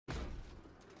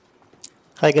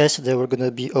Hi guys, today we're gonna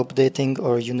be updating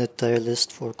our unit tier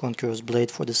list for Conqueror's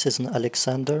Blade for the season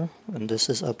Alexander, and this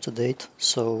is up to date.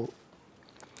 So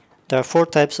there are 4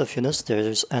 types of units.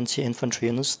 There's anti-infantry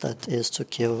units, that is to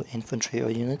kill infantry or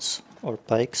units or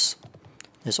pikes.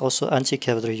 There's also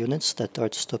anti-cavalry units that are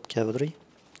to stop cavalry,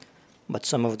 but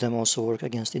some of them also work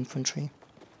against infantry.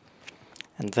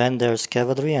 And then there's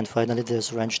cavalry, and finally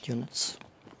there's ranged units.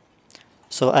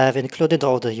 So I have included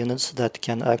all the units that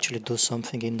can actually do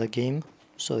something in the game.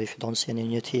 So if you don't see any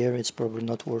unit here, it's probably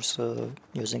not worth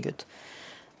using it.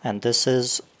 And this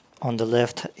is, on the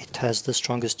left it has the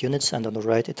strongest units, and on the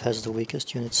right it has the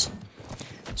weakest units.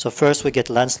 So first we get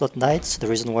Lancelot Knights. The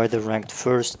reason why they're ranked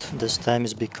first this time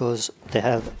is because they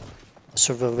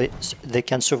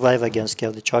can survive against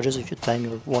cavalry charges if you time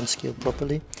your one skill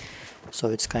properly. So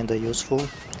it's kinda useful.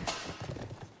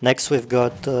 Next we've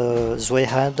got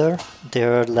Zweihander.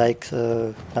 They're like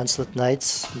Lancelot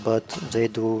Knights, but they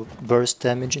do burst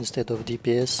damage instead of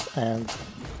DPS, and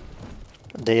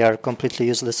they are completely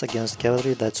useless against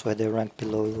cavalry. That's why they're ranked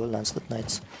below Lancelot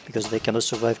Knights, because they cannot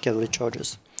survive cavalry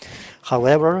charges.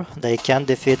 However, they can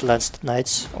defeat Lancelot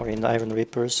Knights or in Iron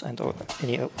Reapers and or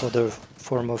any other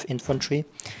form of infantry.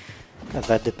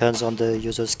 That depends on the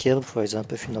user's skill. For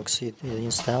example, if Inoxi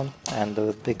is down, and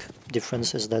the big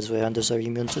difference is that Zweihanders are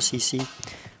immune to CC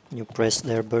when you press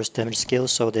their burst damage skill,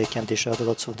 so they can dish out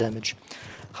lots of damage.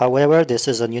 However, this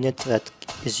is a unit that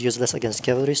is useless against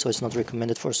cavalry, so it's not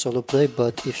recommended for solo play,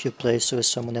 but if you play with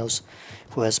someone else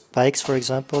who has pikes, for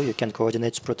example, you can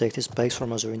coordinate to protect his pikes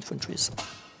from other infantries.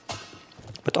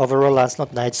 But overall,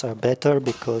 Lancelot Knights are better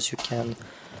because you can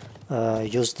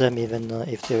use them even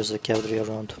if there's a cavalry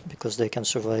around, because they can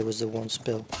survive with the one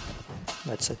spell.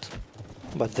 That's it.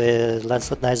 But the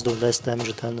Lancelot Knights do less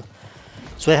damage than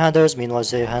Zweihanders, meanwhile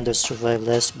Zweihanders survive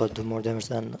less but do more damage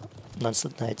than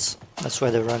Lancelot Knights. That's why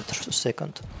they're ranked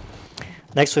second.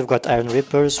 Next we've got Iron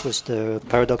Reapers with the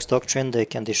Paradox Doctrine. They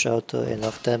can dish out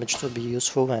enough damage to be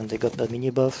useful, and they got the mini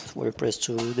buff where press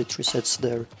 2 it resets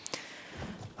their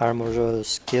armor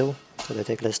skill, so they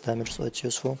take less damage, so it's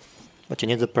useful. But you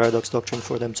need the Paradox Doctrine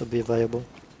for them to be viable.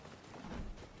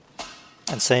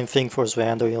 And same thing for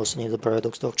Zweihander, you also need the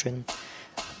Paradox Doctrine.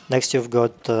 Next you've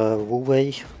got Wu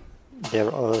Wei.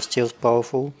 They're still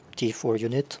powerful, T4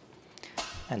 unit.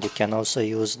 And you can also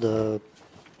use the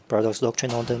Paradox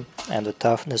Doctrine on them and the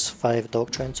Toughness 5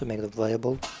 Doctrine to make them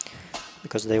viable,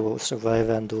 because they will survive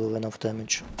and do enough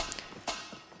damage.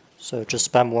 So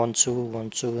just spam 1-2,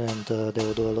 1-2, and they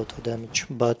will do a lot of damage.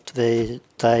 But they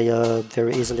die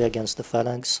very easily against the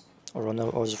phalanx or on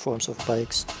other forms of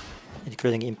pikes,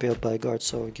 including Imperial Pike Guard,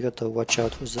 so you gotta watch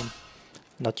out with them,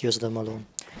 not use them alone.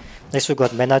 Next we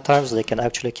got Men at Arms. They can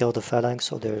actually kill the phalanx,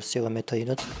 so they're still a meta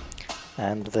unit.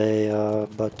 And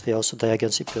but they also die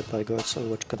against Imperial Pike Guard, so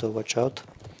you gotta watch out.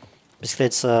 Basically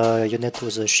it's a unit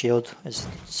with a shield. It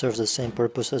serves the same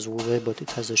purpose as Wu Wei, but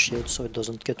it has a shield, so it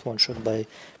doesn't get one-shot by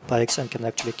pikes and can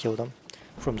actually kill them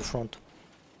from the front.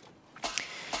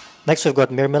 Next we've got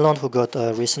Mirmelon, who got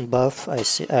a recent buff. I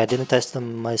didn't test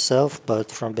them myself,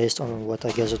 but based on what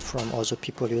I gathered from other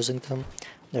people using them,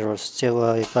 they are still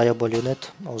a viable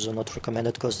unit, also not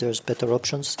recommended because there's better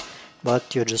options,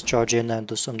 but you just charge in and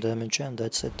do some damage and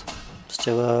that's it.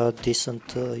 Still a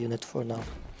decent unit for now.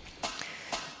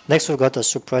 Next we've got a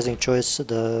surprising choice,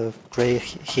 the Grey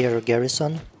Hair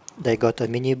Garrison. They got a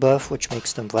mini buff which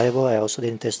makes them viable. I also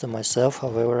didn't test them myself,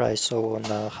 however I saw on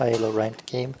a high-elo ranked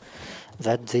game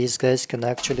that these guys can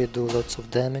actually do lots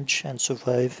of damage and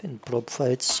survive in prob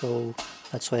fights, so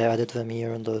that's why I added them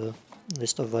here on the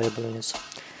list of viable units.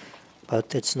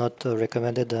 But it's not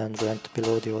recommended and ranked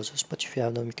below the others, but if you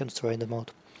have them you can try them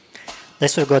out.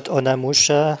 Next we've got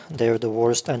Onamusha. They're the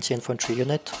worst anti-infantry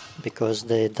unit because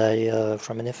they die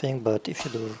from anything, but if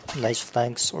you do nice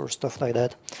flanks or stuff like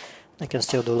that, they can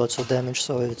still do lots of damage,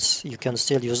 so you can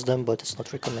still use them, but it's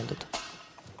not recommended.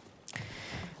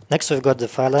 Next we've got the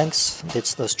Phalanx.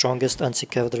 It's the strongest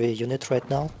anti-cavalry unit right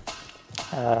now.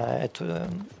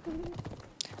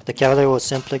 The cavalry will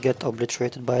simply get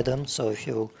obliterated by them, so if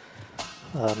you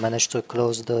manage to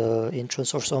close the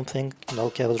entrance or something, no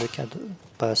cavalry can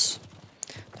pass.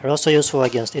 They're also useful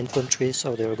against infantry,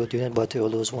 so they're a good unit, but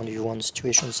you'll lose 1v1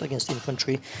 situations against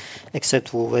infantry,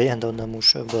 except Wu Wei and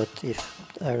Onamusha. But if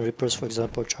Iron Reapers, for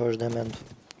example, charge them and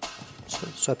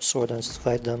swap sword and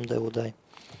fight them, they will die.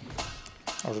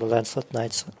 Or the Lancelot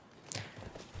Knights.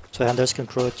 So Handers can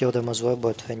probably kill them as well,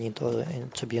 but they need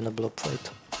to be in a blob fight.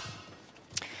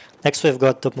 Next we've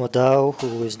got the Modao,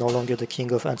 who is no longer the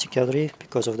king of anti-cavalry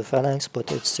because of the phalanx,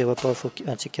 but it's still a powerful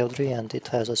anti-cavalry and it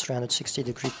has a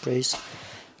 360-degree praise,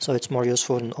 so it's more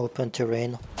useful in open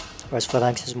terrain, whereas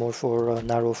phalanx is more for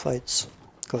narrow fights.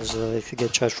 because if you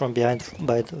get charged from behind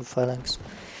by the phalanx.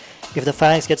 If the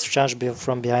phalanx gets charged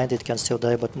from behind, it can still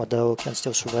die, but Modao can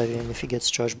still survive him if he gets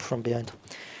charged from behind.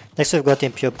 Next we've got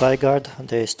Impure Pie Guard.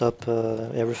 They stop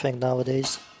everything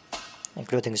nowadays,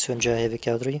 including Sunja Heavy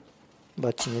Cavalry,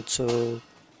 but you need to...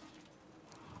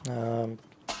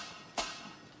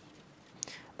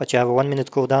 but you have a 1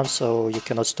 minute cooldown, so you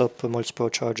cannot stop multiple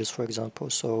charges, for example,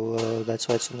 so that's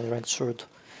why it's only ranked third.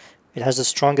 It has the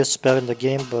strongest spell in the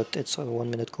game, but it's a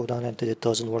 1 minute cooldown and it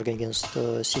doesn't work against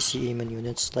CC Eamon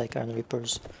units like Iron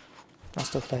Reapers and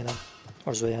stuff like that,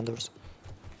 or Zweihanders.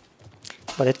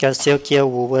 But it can still kill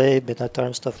Wu Wei, Benatar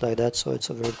and stuff like that, so it's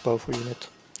a very powerful unit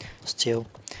still.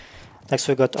 Next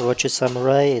we got Orochi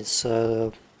Samurai. It's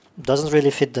doesn't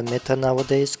really fit the meta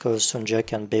nowadays, because Sunja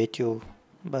can bait you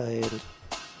by...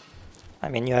 I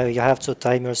mean, you have to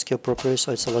time your skill properly,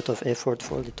 so it's a lot of effort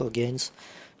for little gains.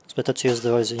 It's better to use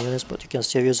the Horizon units, but you can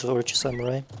still use Orochi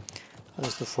Samurai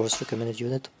as the fourth recommended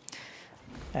unit.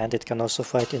 And it can also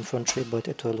fight infantry, but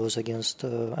it will lose against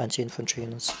anti-infantry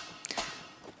units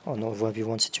on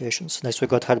 1v1 situations. Next we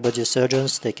got Halberd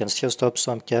Surgeons. They can still stop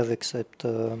some cav, except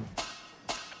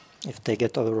if they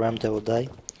get overwhelmed they will die.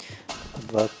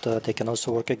 But they can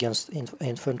also work against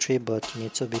infantry, but you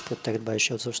need to be protected by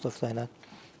shields or stuff like that,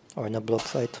 or in a block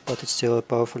fight. But it's still a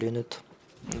powerful unit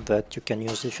that you can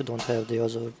use if you don't have the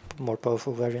other more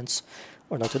powerful variants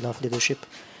or not enough leadership.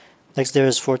 Next there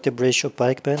is 40 Braccio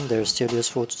Pikemen. They're still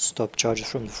useful to stop charges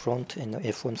from the front. In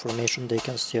F1 formation they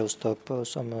can still stop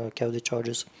some cavalry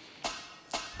charges,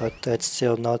 but it's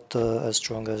still not as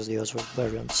strong as the other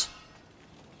variants.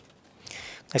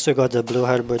 Next we got the Blue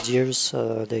Halberdiers.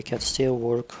 They can still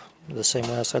work the same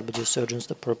way as Halberdier Surgeons,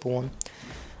 the purple one,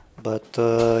 but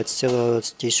it's still a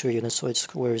T3 unit, so it's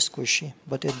very squishy,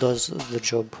 but it does the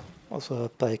job of a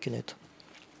pike unit.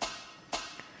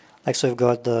 Next we've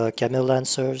got the Camel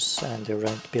Lancers, and they're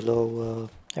ranked below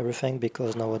everything,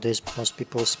 because nowadays most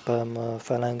people spam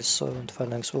Phalanx, and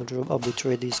Phalanx will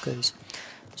obliterate these guys,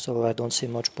 so I don't see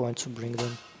much point to bring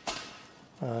them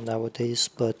nowadays,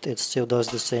 but it still does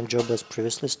the same job as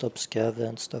previously, stops cav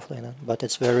and stuff like that, but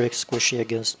it's very squishy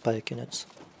against pike units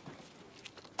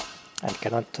and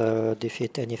cannot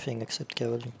defeat anything except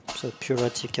cavalry, so pure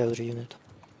anti-cavalry unit.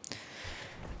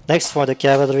 Next for the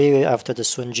cavalry, after the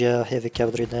Sunja heavy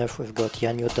cavalry nerf, we've got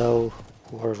Yanyu Dao,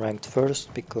 who are ranked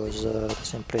first, because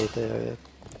simply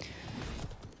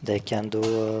they can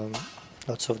do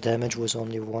lots of damage with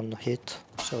only one hit,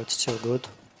 so it's still good.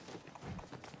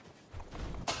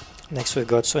 Next we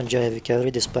got Sunja heavy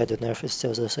cavalry. Despite the nerf, it's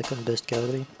still the second best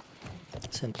cavalry,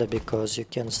 simply because you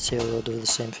can still do the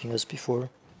same thing as before,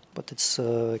 but it's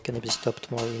can be stopped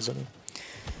more easily.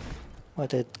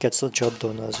 But it gets the job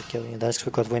done as a cavalry. Next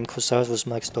we got Wind Hussars with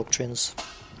max doctrines.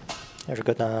 They're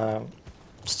gonna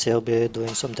still be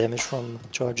doing some damage from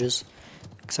charges,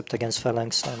 except against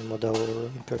Phalanx and Modao or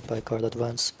Impaired by Guard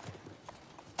Advance.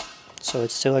 So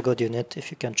it's still a good unit.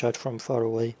 If you can charge from far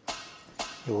away,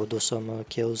 you will do some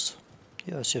kills,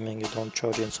 assuming you don't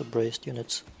charge into braced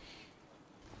units.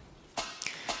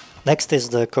 Next is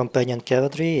the Companion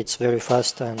Cavalry. It's very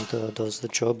fast and does the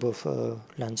job of a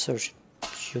Lancer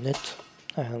unit,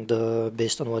 and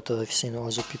based on what I've seen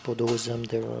other people do with them,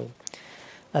 they're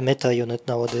a meta unit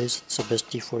nowadays. It's the best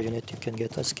T4 unit you can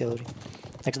get as cavalry.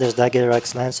 Next there's Dagger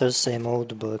Axe Lancers, same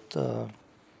mode, but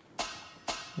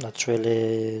not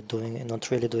really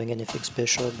doing anything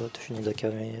special. But if you need a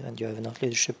cavalry and you have enough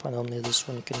leadership, and only this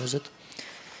one you can use it.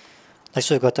 Next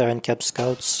we got Iron Cap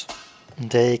Scouts.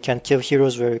 They can kill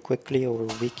heroes very quickly or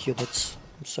weak units,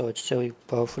 so it's still a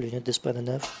powerful unit despite the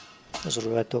nerf. Those are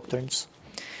Rat Doctrines.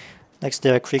 Next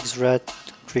there are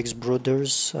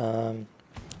Kriegsbrooders.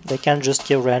 They can just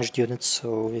kill ranged units,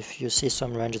 so if you see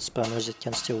some ranged spammers it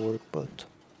can still work, but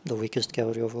the weakest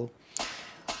cavalry of all.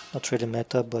 Not really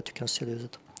meta, but you can still use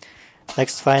it.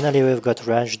 Next finally we've got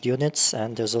ranged units,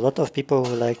 and there's a lot of people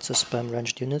who like to spam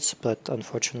ranged units, but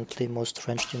unfortunately most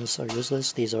ranged units are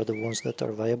useless. These are the ones that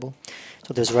are viable.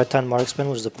 So there's Rattan Marksman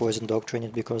with the Poison Doctrine.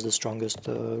 It becomes the strongest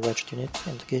ranged unit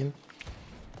in the game,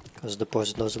 because the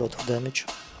poison does a lot of damage.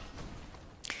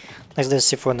 Next there's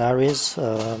Siphonaries.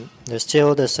 They're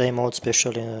still the same old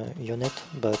special unit,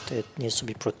 but it needs to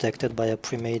be protected by a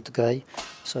pre-made guy.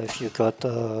 So if you got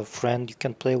a friend you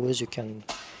can play with, you can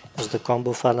use the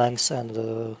combo Phalanx and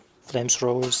the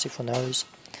Flamethrowers Siphonaries,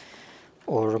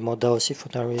 or Modao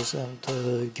Siphonaries, and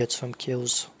get some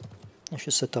kills if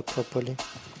you set up properly.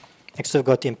 Next we've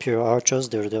got Imperial Archers.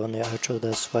 They're the only archer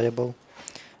that's viable,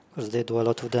 because they do a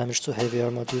lot of damage to heavy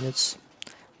armored units.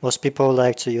 Most people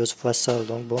like to use Vassal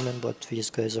Longbowmen, but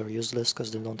these guys are useless because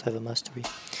they don't have a mastery.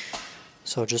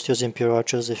 So just use impure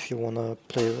archers if you wanna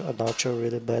play an archer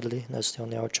really badly. That's the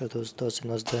only archer that does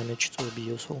enough damage to be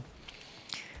useful.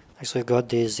 Next we've got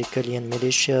the Zicalian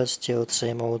militia, still the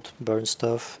same old burn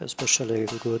stuff, especially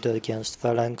good against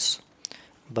phalanx,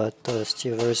 but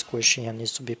still very squishy and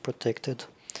needs to be protected.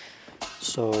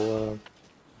 So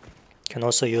can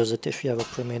also use it if you have a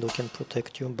pre-made who can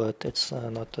protect you, but it's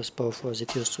not as powerful as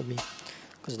it used to be,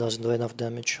 because it doesn't do enough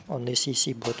damage. Only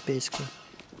CC bot basically,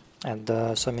 and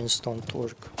summons don't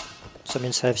work.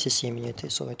 Summons have CC immunity,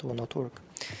 so it will not work.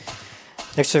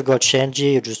 Next we've got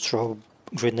Shenji, you just throw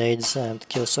grenades and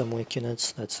kill some weak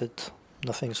units, that's it.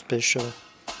 Nothing special.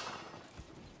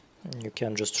 You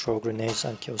can just throw grenades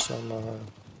and kill some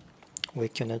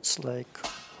weak units like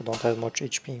who don't have much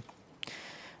HP.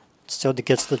 Still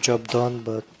gets the job done,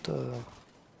 but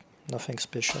nothing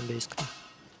special basically.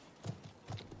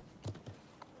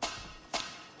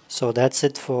 So that's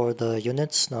it for the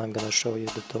units. Now I'm gonna show you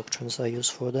the doctrines I use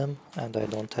for them, and I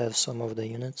don't have some of the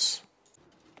units.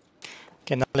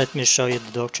 Okay, now let me show you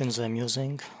the doctrines I'm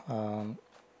using. For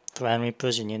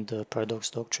Reapers you need the Paradox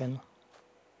Doctrine.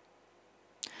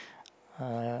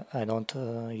 I don't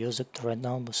use it right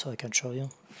now, but so I can show you.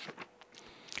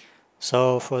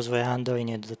 So for Zweihander you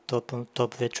need the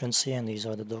top veterancy, and these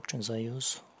are the doctrines I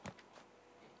use.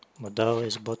 Model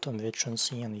is bottom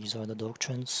veterancy, and these are the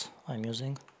doctrines I'm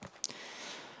using.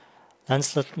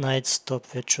 Lancelot Knights top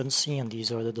veterancy, and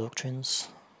these are the doctrines.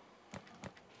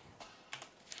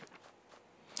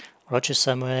 Orochi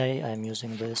Samurai, I'm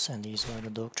using this, and these are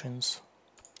the doctrines,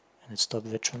 and it's top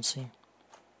veterancy.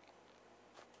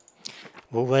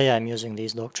 Wu Wei, I'm using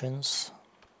these doctrines,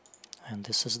 and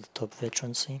this is the top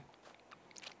veterancy.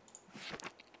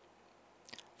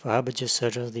 For Habit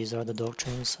Surgeons, these are the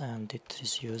doctrines, and it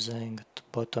is using the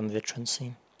bottom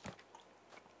veterancy.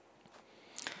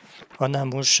 On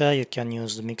Amusha, you can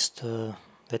use the mixed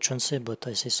veterancy, but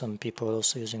I see some people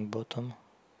also using bottom,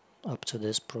 up to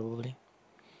this probably,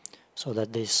 so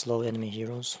that they slow enemy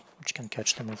heroes, which can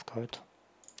catch them off guard.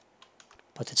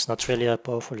 But it's not really a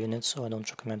powerful unit, so I don't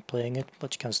recommend playing it,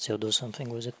 but you can still do something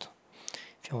with it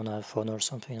if you want to have fun or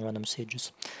something in random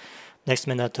sieges. Next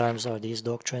minute arms are these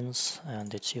doctrines,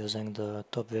 and it's using the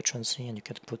top veterancy, and you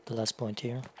can put the last point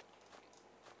here.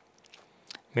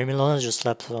 Mirmilons, just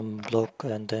slap some block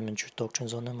and damage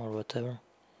doctrines on them or whatever,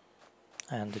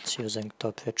 and it's using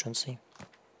top veterancy.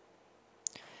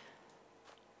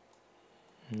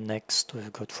 Next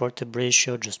we've got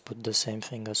Fortibratio, just put the same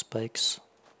thing as spikes,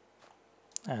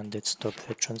 and it's top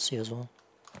veterancy as well.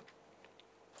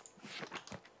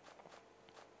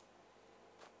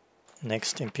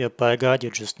 Next, Imperial Guard, you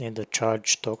just need the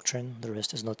charge doctrine, the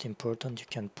rest is not important. You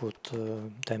can put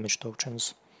damage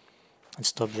doctrines and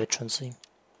stop veterancy.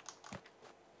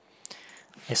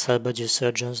 Salvage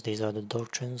Surgeons, these are the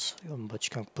doctrines, but you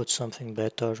can put something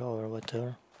better or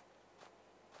whatever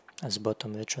as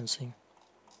bottom veterancy.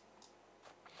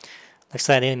 Next,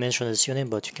 I didn't mention this unit,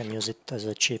 but you can use it as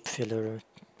a cheap filler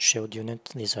shield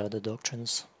unit. These are the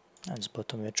doctrines and it's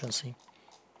bottom veterancy.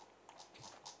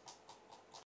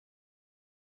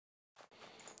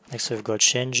 Next we've got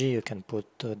Shenji, you can put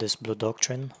this blue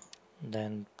doctrine,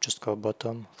 then just go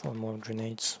bottom for more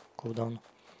grenades cooldown.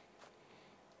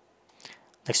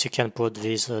 Next you can put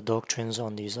these doctrines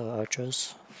on these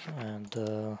archers, and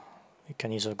you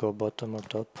can either go bottom or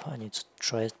top. I need to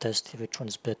try test which one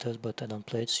is better, but I don't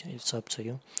play it, it's up to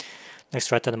you.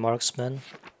 Next, right at the marksman,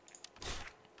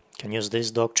 you can use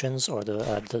these doctrines or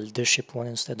the leadership one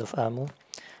instead of ammo.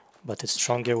 But it's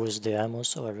stronger with the ammo,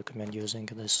 so I recommend using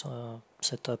this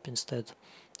setup instead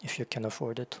if you can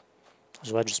afford it.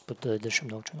 So I just put the leadership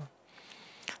doctrine on.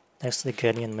 Next, the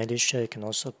Gallian militia, you can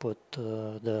also put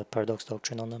the Paradox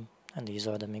Doctrine on them, and these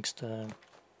are the mixed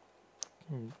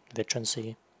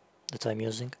veterancy that I'm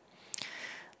using.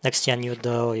 Next, Yanyu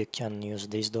Dao, you can use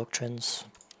these doctrines,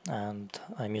 and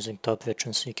I'm using top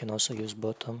veterancy, you can also use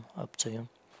bottom, up to you.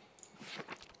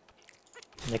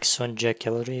 Next, Sonja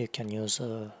Cavalry, you can use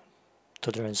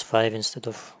tolerance 5 instead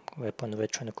of weapon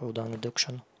veteran cooldown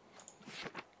reduction,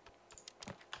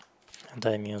 and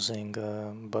I'm using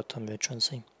bottom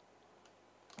veterancy.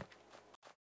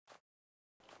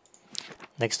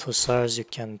 Next, Hussars, you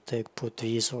can put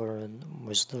these or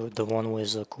with the one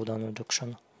with a cooldown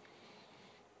reduction,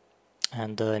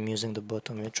 and I'm using the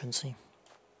bottom veterancy.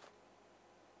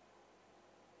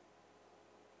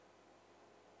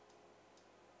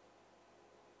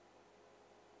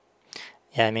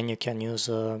 Yeah, I mean you can use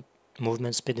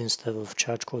movement speed instead of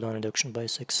charge cooldown reduction by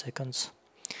 6 seconds.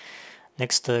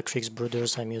 Next,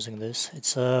 Kriegsbruders, I'm using this.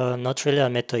 It's not really a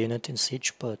meta unit in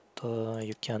Siege, but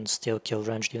you can still kill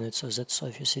ranged units as it, so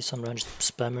if you see some ranged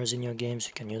spammers in your games,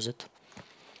 you can use it.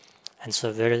 and it's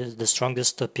the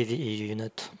strongest PvE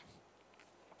unit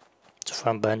to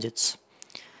farm bandits.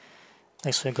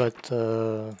 Next we got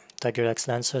Tiger Axe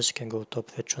Lancers. You can go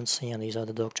top veterancy, and these are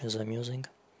the doctrines I'm using.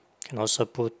 You can also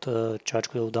put charge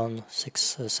cooldown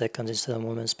 6 seconds instead of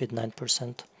movement speed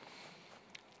 9%.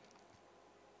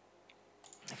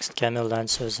 Next Camel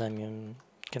Lancers, I mean,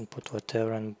 you can put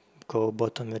whatever and go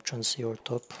bottom veterancy or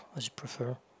top as you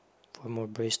prefer for more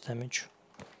brace damage.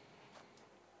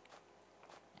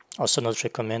 Also not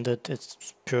recommended,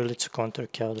 it's purely to counter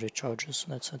cavalry charges,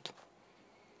 that's it.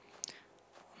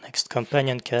 Next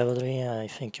Companion Cavalry, I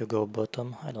think you go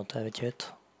bottom, I don't have it yet.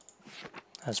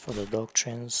 As for the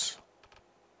doctrines,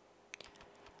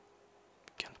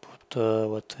 you can put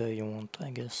what you want,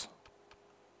 I guess.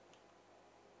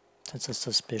 Since it's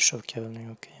a special cavalry,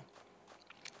 okay.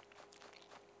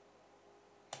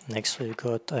 Next we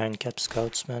got Iron Cap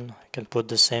Scoutsman. I can put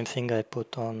the same thing I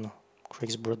put on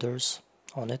Krieg's Brothers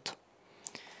on it.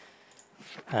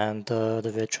 And the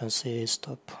veterancy is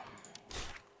top.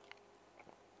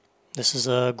 This is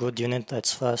a good unit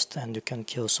that's fast and you can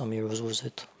kill some heroes with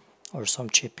it. Or some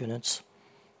cheap units.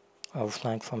 Or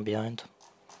flank from behind.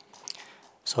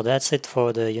 So that's it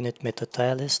for the unit meta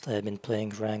tier list. I've been playing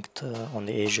ranked on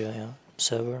the Asia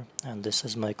server, and this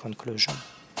is my conclusion.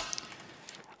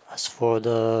 As for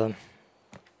the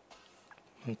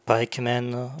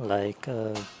pikemen, like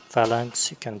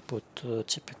phalanx, you can put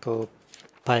typical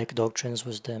pike doctrines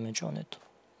with damage on it.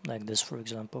 Like this, for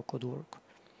example, could work.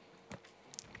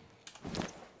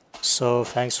 So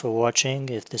thanks for watching.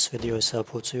 If this video is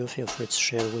helpful to you, feel free to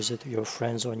share with it your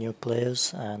friends or new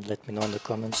players, and let me know in the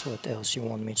comments what else you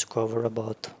want me to cover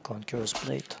about Conqueror's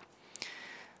Blade.